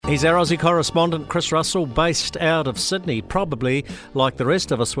He's our Aussie correspondent, Chris Russell, based out of Sydney. Probably, like the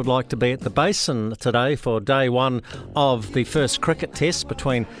rest of us, would like to be at the Basin today for day one of the first cricket test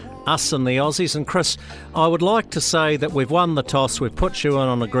between us and the Aussies. And Chris, I would like to say that we've won the toss, we've put you in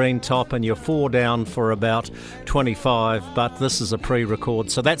on a green top and you're 4 down for about 25, but this is a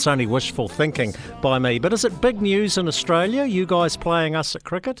pre-record, so that's only wishful thinking by me. But is it big news in Australia, you guys playing us at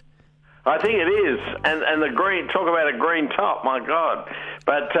cricket? I think it is, and the green, talk about a green top, my God.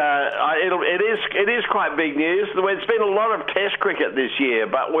 But it is quite big news. There's been a lot of Test cricket this year,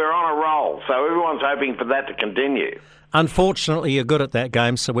 but we're on a roll, so everyone's hoping for that to continue. Unfortunately, you're good at that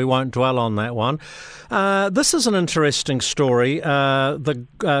game, so we won't dwell on that one. This is an interesting story, the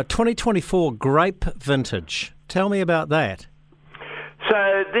 2024 grape vintage. Tell me about that.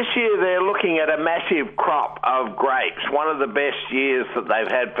 So this year they're looking at a massive crop of grapes, one of the best years that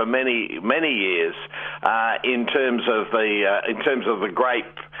they've had for many years in terms of the grape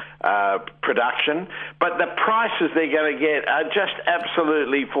production. But the prices they're going to get are just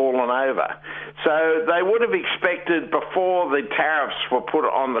absolutely fallen over. So they would have expected, before the tariffs were put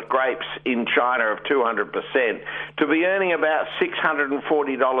on the grapes in China of 200%, to be earning about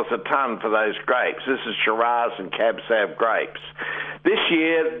 $640 a tonne for those grapes. This is Shiraz and Cab Sav grapes. This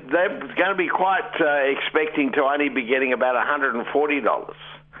year, they're going to be quite expecting to only be getting about $140.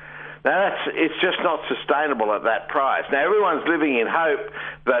 Now, it's just not sustainable at that price. Now, everyone's living in hope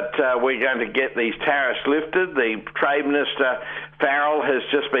that we're going to get these tariffs lifted. The Trade Minister, Farrell, has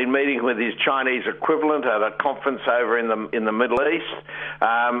just been meeting with his Chinese equivalent at a conference over in the Middle East,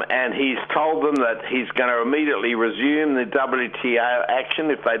 and he's told them that he's going to immediately resume the WTO action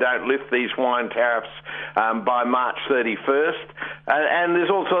if they don't lift these wine tariffs by March 31st. And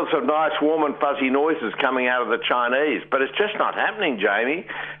there's all sorts of nice, warm and fuzzy noises coming out of the Chinese, but it's just not happening, Jamie.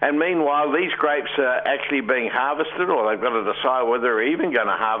 And meanwhile, these grapes are actually being harvested, or they've got to decide whether they're even going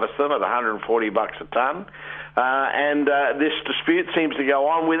to harvest them at $140 a tonne. And this dispute seems to go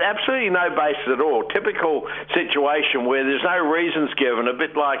on with absolutely no basis at all. Typical situation where there's no reasons given, a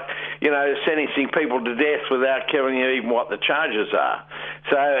bit like, sentencing people to death without telling you even what the charges are.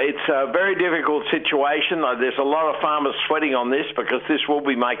 So it's a very difficult situation. There's a lot of farmers sweating on this because this will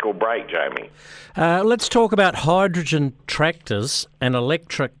be make or break, Jamie. Let's talk about hydrogen tractors and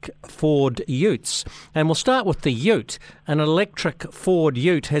electric Ford utes. And we'll start with the ute. An electric Ford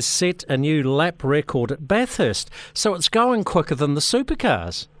ute has set a new lap record at Bathurst, so it's going quicker than the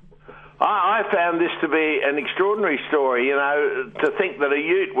supercars. I found this to be an extraordinary story, to think that a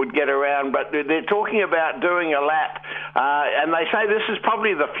ute would get around, but they're talking about doing a lap, and they say this is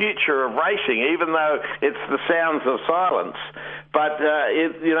probably the future of racing, even though it's the sounds of silence. But,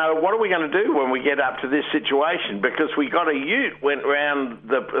 what are we going to do when we get up to this situation? Because we got a ute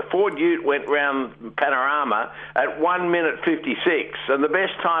the Ford ute went round Panorama at 1 minute 56, and the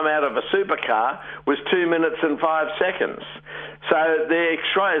best time out of a supercar was 2 minutes and 5 seconds. So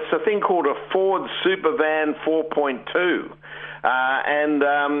it's a thing called a Ford Supervan 4.2.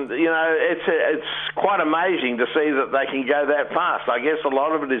 It's quite amazing to see that they can go that fast. I guess a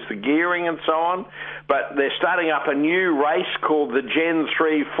lot of it is the gearing and so on, but they're starting up a new race called the Gen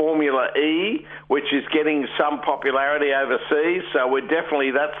 3 Formula E, which is getting some popularity overseas, so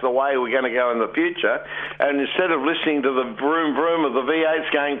that's the way we're going to go in the future. And instead of listening to the vroom vroom of the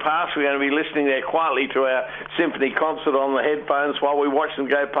V8s going past, we're going to be listening there quietly to our symphony concert on the headphones while we watch them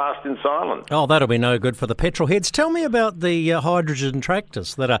go past in silence. Oh, that'll be no good for the petrol heads. Tell me about the hydrogen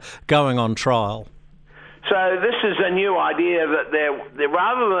tractors that are going on trial. So this is a new idea that they're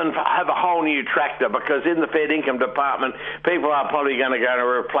rather than have a whole new tractor, because in the Fed Income Department, people are probably going to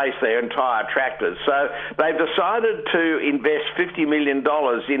replace their entire tractors. So they've decided to invest $50 million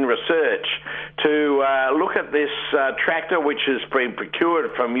in research to look at this tractor, which has been procured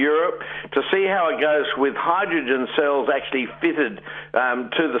from Europe, to see how it goes with hydrogen cells actually fitted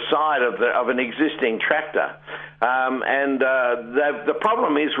to the side of an existing tractor. The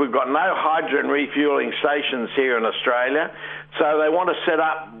problem is we've got no hydrogen refueling stations here in Australia, so they want to set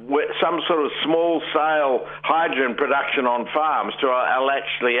up some sort of small-scale hydrogen production on farms to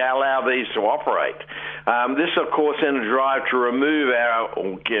actually allow these to operate. This, of course, in a drive to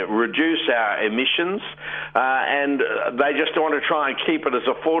reduce our emissions, and they just want to try and keep it as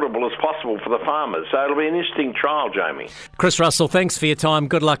affordable as possible for the farmers. So it'll be an interesting trial, Jamie. Chris Russell, thanks for your time.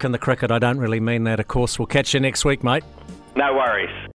 Good luck in the cricket. I don't really mean that, of course. We'll catch you next week, mate. No worries.